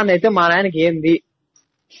లంచదాన్ని అయితే మా నాయనకి ఏంది?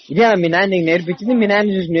 ఇదే మీ నాయన నీకు నేర్పించింది, మీ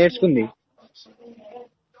నాయన చూసి నేర్చుకుంది.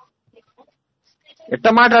 ఎట్ట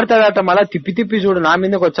మాట్లాడతాడట మళ్ళా తిప్పి తిప్పి చూడు నా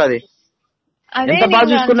మీదకి వచ్చాది. ఎంత బాగా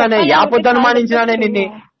చూసుకున్నానే, యాపొద్దు అనుమానించినానే నిన్ను.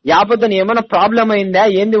 యాపొద్దని ఏమైనా ప్రాబ్లం అయిందా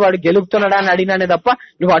ఏంది, వాడు గెలుపుతున్నాడా అని అడిగినానే తప్ప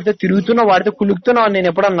నువ్వు వాడితో తిరుగుతున్నావు, వాడితో కులుకుతున్నావు అని నేను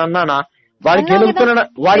ఎప్పుడన్నా అన్నానా? వాడు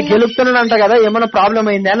గెలుపుతున్నాడు అంట కదా, ఏమైనా ప్రాబ్లం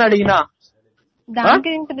అయిందా అని అడిగినా.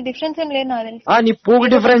 నీ పూకు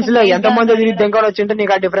డిఫరెన్స్ లే, ఎంతమంది తిరిగి దెంగని వచ్చింటే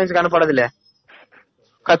నీకు ఆ డిఫరెన్స్ కనపడదులే.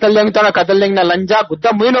 కథలు దెంగిన లంజా గుద్ద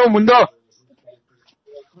మూయనవు ముందు.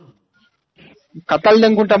 కథలు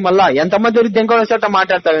దెంగుంటాం మళ్ళా, ఎంతమంది తిరిగి దెంగని వచ్చేట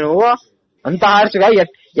మాట్లాడతావు నువ్వు అంత హార్ష్గా.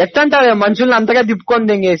 ఎట్టంటావే మనుషుల్ని అంతగా తిప్పుకొని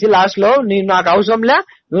దెంగేసి లాస్ట్ లో నాకు అవసరంలే,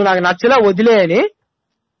 నువ్వు నాకు నచ్చలే వదిలే అని.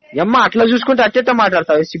 అమ్మ అట్లా చూసుకుంటే అట్టెట్ట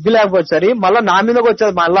మాట్లాడతావు, సిగ్గు లేకపోతే సరి. మళ్ళా నా మీదకి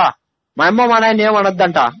వచ్చేది మళ్ళా. మా అమ్మ మా నాయన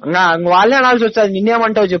ఏమనొద్దంట, వాళ్ళే అనాల్సి వచ్చేది.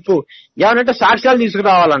 నిన్నేమంటావు చెప్పు? ఏమనంటే సాక్ష్యాలు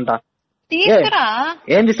తీసుకురావాలంట.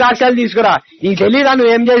 ఏంది సాక్ష్యాలు తీసుకురా? నీకు తెలీదా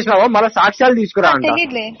నువ్వేం చేసినావో? మళ్ళీ సాక్ష్యాలు తీసుకురా అంట.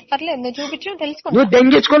 నువ్వు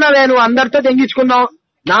దెంగించుకున్నావే, నువ్వు అందరితో దెంగించుకున్నావు,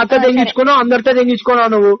 నాతో దెంగించుకున్నావు, అందరితో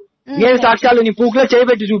దెంగించుకున్నావు. నువ్వు ఏం సాక్ష్యాలు? నీ పూకులో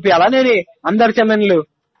చేయబెట్టి చూపియాలా నేను అందరి చెమెన్లు?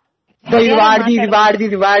 ఇది వాడిది ఇది వాడిది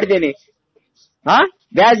ఇది వాడిది అని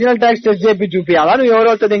వ్యాజినల్ ట్యాక్స్ టెస్ట్ చెప్పి చూపియాలా? నువ్వు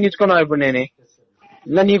ఎవరెవరితో దెంగించుకున్నావు ఇప్పుడు నేను?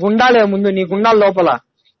 ఇలా నీకు ఉండాలి ముందు, నీకు ఉండాలి లోపల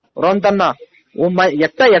రొంతన్నా.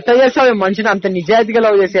 ఎట్ట చేస్తావే మనిషిని అంత నిజాయితీగా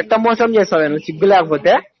లవ్ చేసి ఎట్ట మోసం చేస్తావే నువ్వు? సిగ్గు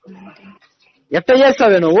లేకపోతే ఎట్ట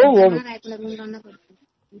చేస్తావే నువ్వు?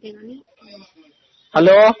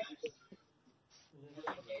 హలో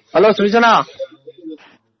హలో సృజన,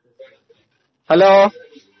 హలో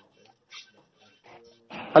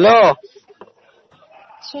హలో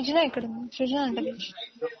సృజన ఇక్కడ సృజన అంటే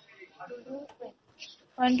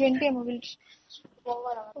 120 ఏమో పిలుచు.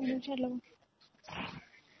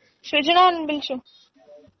 సృజన అని పిలుచు,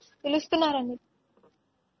 పిలుస్తున్నారండి.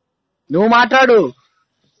 నువ్వు మాట్లాడు,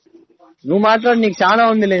 నీకు చాలా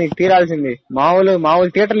ఉందిలే, నీకు తీరాల్సింది.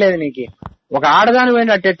 మామూలు థియేటర్ లేదు నీకు. ఒక ఆడదాని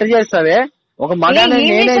పోయిన అట్ట ఎట్ట చేస్తావే? ఒక మగానే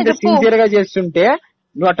నేనే ఇంత సిన్సియర్ గా చేస్తుంటే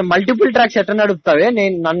నువ్వు అట్ట మల్టిపుల్ ట్రాక్స్ ఎట్ట నడుపుతావే?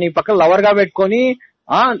 నన్ను ఈ పక్క లవర్ గా పెట్టుకొని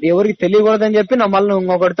ఎవరికి తెలియకూడదని చెప్పి నా మళ్ళీ నువ్వు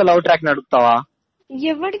ఇంకొకటితో లవ్ ట్రాక్ నడుపుతావా?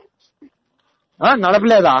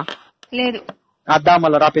 నడపలేదా? లేదు. అద్దా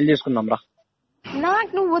మళ్ళా రా, పెళ్లి చేసుకుందాం రా.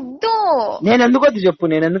 నువ్వు వద్దు. నేను ఎందుకు వద్దు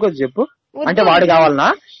చెప్పు? అంటే వాడు కావాలనా?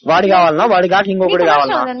 వాడు కాక ఇంకొకటి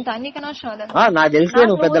కావాలనా? నాకు తెలుసులే,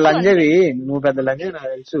 నువ్వు పెద్ద లంజవి నాకు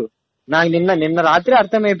తెలుసు. నాకు నిన్న రాత్రి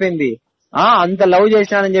అర్థమైపోయింది. అంత లవ్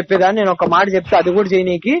చేసినానని చెప్పేదాన్ని నేను ఒక మాట చెప్తే అది కూడా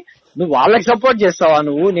చేయనీకి నువ్వు వాళ్ళకి సపోర్ట్ చేస్తావా?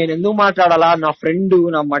 నువ్వు నేను ఎందుకు మాట్లాడాలా? నా ఫ్రెండ్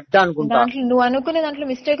నా మడ్డ అనుకుంటా. నువ్వు అనుకునే దాంట్లో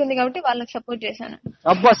మిస్టేక్ ఉంది కాబట్టి వాళ్ళకి సపోర్ట్ చేశాను.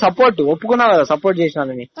 అబ్బా సపోర్ట్ ఒప్పుకున్నావు కదా సపోర్ట్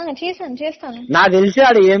చేసినానని? చేస్తాను. నాకు తెలిసి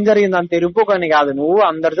ఆడ ఏం జరిగింది అంత ఎరుపుకొని కాదు, నువ్వు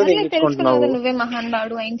అందరితో తెగించుకుంటున్నావు. నువ్వే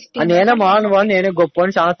మహానుభావుడు, నేనే మహానుభావుడు, నేనే గొప్ప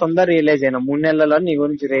అని చాలా తొందర రియలైజ్ అయినా. 3 నెలల్లో నీ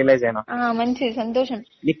గురించి రియలైజ్ అయినా. మంచి సంతోషం.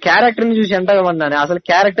 నీ క్యారెక్టర్ ని చూసి ఎంతగా ఉన్నాను. అసలు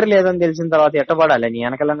క్యారెక్టర్ లేదని తెలిసిన తర్వాత ఎట్ట పడాలి? నీ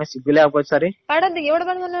వెనకాలంగా సిగ్గు లేకపోతే సరే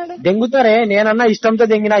దెంగుతారే. నేనన్నా ఇష్టంతో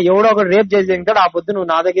దెంగినా ఎవడో ఒకటి రేప్ చేసి దెంగుతాడు. ఆ పొద్దు నువ్వు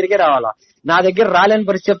నా దగ్గరికే రావాలా? నా దగ్గర రాలేని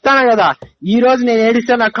పరిస్థితి చెప్తాను కదా. ఈ రోజు నేను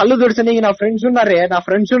ఏడిస్తే నా కళ్ళు దుడిస్తే నీకు నా ఫ్రెండ్స్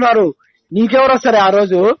ఉన్నారు. నీకెవరు వస్తారే ఆ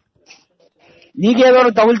రోజు? నీకేదో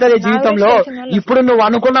తగులుతుంది జీవితంలో. ఇప్పుడు నువ్వు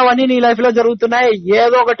అనుకున్నవన్నీ నీ లైఫ్ లో జరుగుతున్నాయి.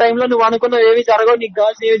 ఏదో ఒక టైంలో నువ్వు అనుకున్నవి ఏవి జరగవు, నీకు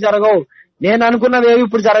కావాల్సిన ఏవి జరగవు. నేను అనుకున్నవి ఏవి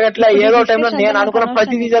ఇప్పుడు జరగట్లే. ఏదో టైంలో నేను అనుకున్న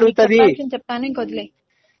ప్రతిదీ జరుగుతుంది.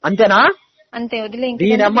 అంతేనా? అంతే. వదిలే.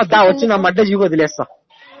 దీనమ్మ వచ్చి నా మడ్డ జీవి వదిలేస్తా.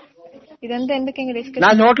 ఇదంతా ఎందుకు? నా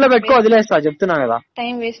నోట్లో పెట్టుకో వదిలేస్తా, చెప్తున్నా కదా.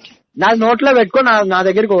 Time waste. నా నోట్లో పెట్టుకో, నా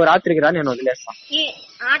దగ్గరికి రాత్రికి రా, నేను వదిలేస్తా.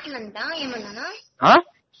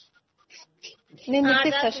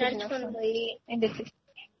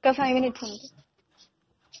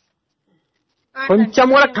 కొంచెం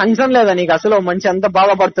కూడా కన్సర్న్ లేదా నీకు అసలు మంచి ఎంత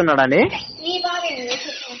బాధపడుతున్నాడని?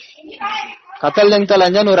 కథలు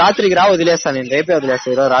తెంగుతాలని నువ్వు రాత్రికి రా, వదిలేస్తా. నేను రేపే వదిలేస్తా.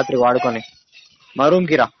 ఈరోజు రాత్రికి వాడుకొని మా రూమ్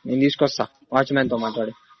కి రా, నేను తీసుకొస్తా వాచ్మెన్ తో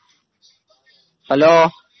మాట్లాడి. హలో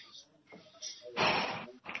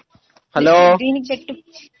దీనికి పెట్టు.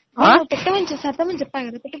 పెట్టమని చేస్తామని చెప్పా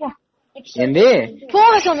కదా, పెట్టుకో. ఏంది? పో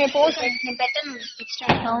సౌమ్య, పో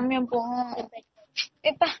సౌమ్య, పో.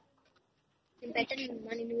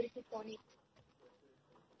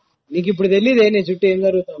 నీకు ఇప్పుడు తెలియదే నీ చుట్టూ ఏం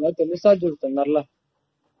జరుగుతుందో? తెలుసా చూడుతుందర్లా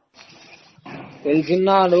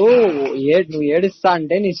తెలిసిన్నాడు. నువ్వు ఏడుస్తా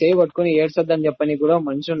అంటే నీ చేయి పట్టుకుని ఏడ్చొద్దని చెప్పని కూడా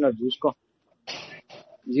మనిషి ఉన్నాడు, చూసుకో.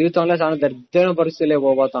 జీవితంలో చాలా దరిద్రమైన పరిస్థితులే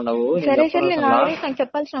పోబోతున్నావు.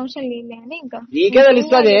 చెప్పాల్సిన అవసరం లేదు. నీకే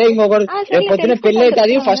తెలుస్తుంది. ఇంకొకరు పొద్దున పెళ్లి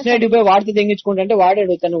అవుతుంది, ఫస్ట్ నైట్ పోయి వాడితో తెంగించుకుంటే వాడే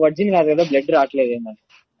అడుగుతాను. వర్జిన్ కాదు కదా, బ్లడ్ రావట్లేదు.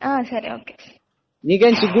 సరే ఓకే.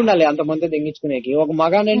 నీకేం సిగ్గుండాలి అంతమంది దెంగించుకునేకి? ఒక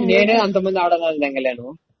మగానండి నేనే అంతమంది ఆడదాన్ని దెంగలేను,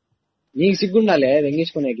 నీకు సిగ్గుండాలి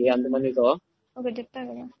దెంగించుకునేకి అంతమందితో? ఒకటి చెప్తా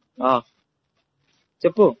కదా.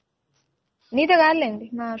 చెప్పు. నీతో కాదులేండి,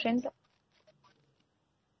 మా ఫ్రెండ్ తో.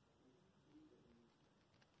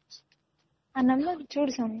 ఆ నంబర్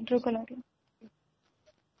చూడు సామి ట్రూ కలర్ లో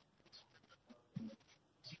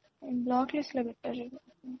బ్లాక్ లిస్ట్ లో పెట్టారు.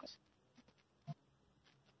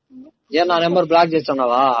 నా నెంబర్ బ్లాక్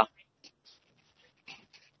చేస్తున్నావా?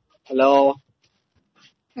 హలో,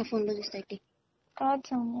 నా ఫోన్ లో చూస్తే కాదు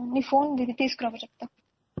సామి, నీ ఫోన్ దిగి తీసుకురా చెప్తా.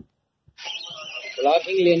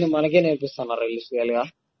 బ్లాకింగ్ లేని మనకే నేర్పిస్తున్నారు రియల్ గా.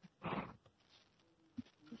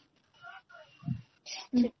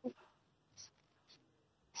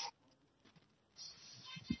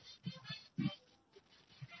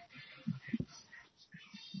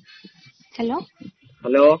 హలో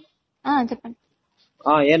హలో, చెప్పండి.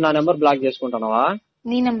 నా నెంబర్ బ్లాక్ చేసుకుంటున్నావా?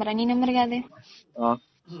 నీ నెంబర్ కాదే,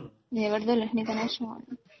 ఎవరిదో నీకు అనవసరం.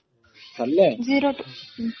 సర్లే 02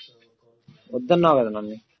 వద్దన్నావు కదా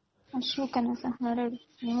నన్ను. అశోక్ అన్న సార్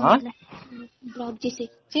బ్లాక్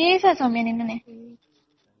చేసా సౌమ్య నిన్ననే.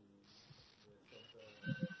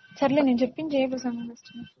 సర్లే నేను చెప్పింది చేయబో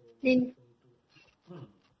సౌమ్య.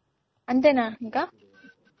 అంతేనా ఇంకా?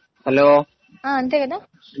 హలో, అంతే కదా?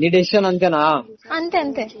 నీ డెసిషన్ అంతేనా?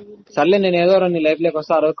 అంతే. సర్లే, నేను ఏదో నీ లైఫ్ లోకి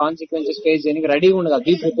వస్తారు, కాన్సిక్వెన్సెస్ ఫేస్ చేయడానికి రెడీగా ఉండదు.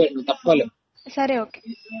 బీ ప్రిపేర్డ్, నువ్వు తప్పలేవు. సరే ఓకే.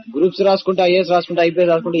 గ్రూప్స్ రాసుకుంటా, ఐఏఎస్ రాసుకుంటా,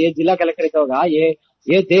 ఐపీఎస్ రాసుకుంటా, ఏ జిల్లా కలెక్టర్ అవుతావుగా,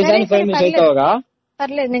 ఏ దేశానికి ప్రైమ్ మినిస్టర్ అవుతావుగా?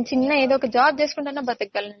 పర్లేదు, నేను చిన్న ఏదో ఒక జాబ్ చేసుకుంటానా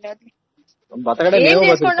బతకగలను. అది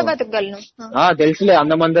బతకడం బతకగలను. తెలుసులే,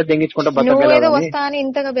 అంతమంది దెంగించుకుంటా నువ్వేదో వస్తా అని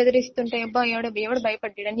ఇంతగా బెదిరిస్తుంటే అబ్బా ఎవడు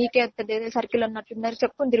భయపడ్డా? నీకే వస్తుంది సర్కిల్ అన్నట్టున్నారు,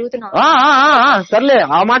 చెప్పుకుని తిరుగుతున్నావు. సర్లే,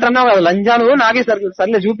 ఆ మాట అన్నావు కదా లంజా, నువ్వు నాకే సర్కిల్.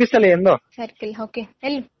 సర్లే చూపిస్తలే ఏందో సర్కిల్. ఓకే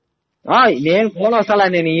వెళ్ళు. నేను ఫోన్ వస్తా,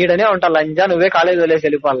 నేను ఈడనే ఉంటా లంజా, నువ్వే కాలేజ్ వదిలేసి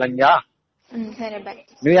వెళ్ళిపోవాలి లంజా. సరే బాయ్.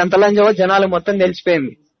 నువ్వు ఎంత లంజావో జనాలు మొత్తం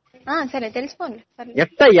తెలిసిపోయింది. సరే తెలుసుకోండి.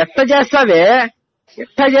 ఎట్ట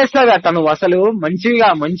చేస్తావే అట్ట నువ్వు? అసలు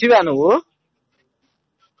మంచిగా నువ్వు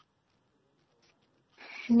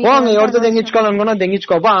ఎవరితో దెంగించుకోవాలనుకున్నా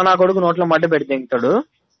దెంగించుకోపా. నా కొడుకు నోట్లో మడ్డ పెట్టి దెంగుతాడు,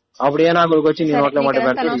 అప్పుడు నా కొడుకు వచ్చి నీ నోట్లో మడ్డ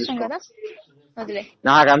పెడతాడు.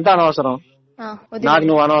 నాకంతా అనవసరం, నాకు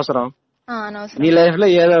నువ్వు అనవసరం. నీ లైఫ్ లో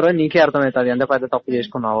ఏదో నీకే అర్థమవుతుంది ఎంత పెద్ద తప్పు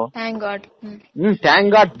చేసుకున్నావు.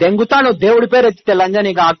 Thank God దెంగుతా. నువ్వు దేవుడి పేరు ఎత్తితే లంజా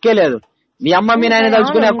నీకు హక్కే లేదు. మీ అమ్మ మీ నాయన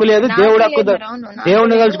తలుచుకునే హక్కు లేదు,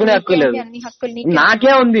 దేవుడిని తలుచుకునే హక్కు లేదు.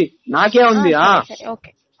 నాకే ఉంది.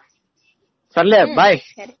 సర్లే బాయ్,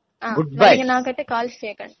 గుడ్ బై. నాకైతే కాల్స్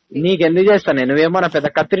చేయకండి. నీకెందుకు చేస్తా నేను? నువ్వేమన్నా పెద్ద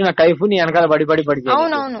కత్తిరిన కైఫ్, నీ వెనకాల పడి.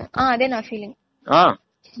 అవునవును, అదే నా ఫీలింగ్.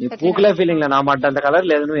 నీ పూకులే ఫీలింగ్ నా మడ్డ అంత కలర్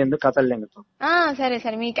లేదు. నువ్వు ఎందుకు కథలు దెంగుతావు?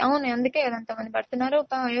 సరే మీకు అవును, అందుకే కదా అంతమంది పడుతున్నారు.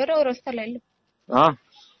 ఎవరెవరు వస్తారు వెళ్ళు.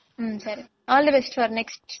 సరే, all the best for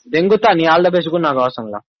next. దెంగుతా, నీ ఆల్ ద బెస్ట్ కూడా నాకు అవసరం.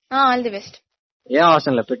 All the best. ఏం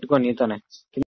అవసరం లేదు, పెట్టుకో నీతోనే.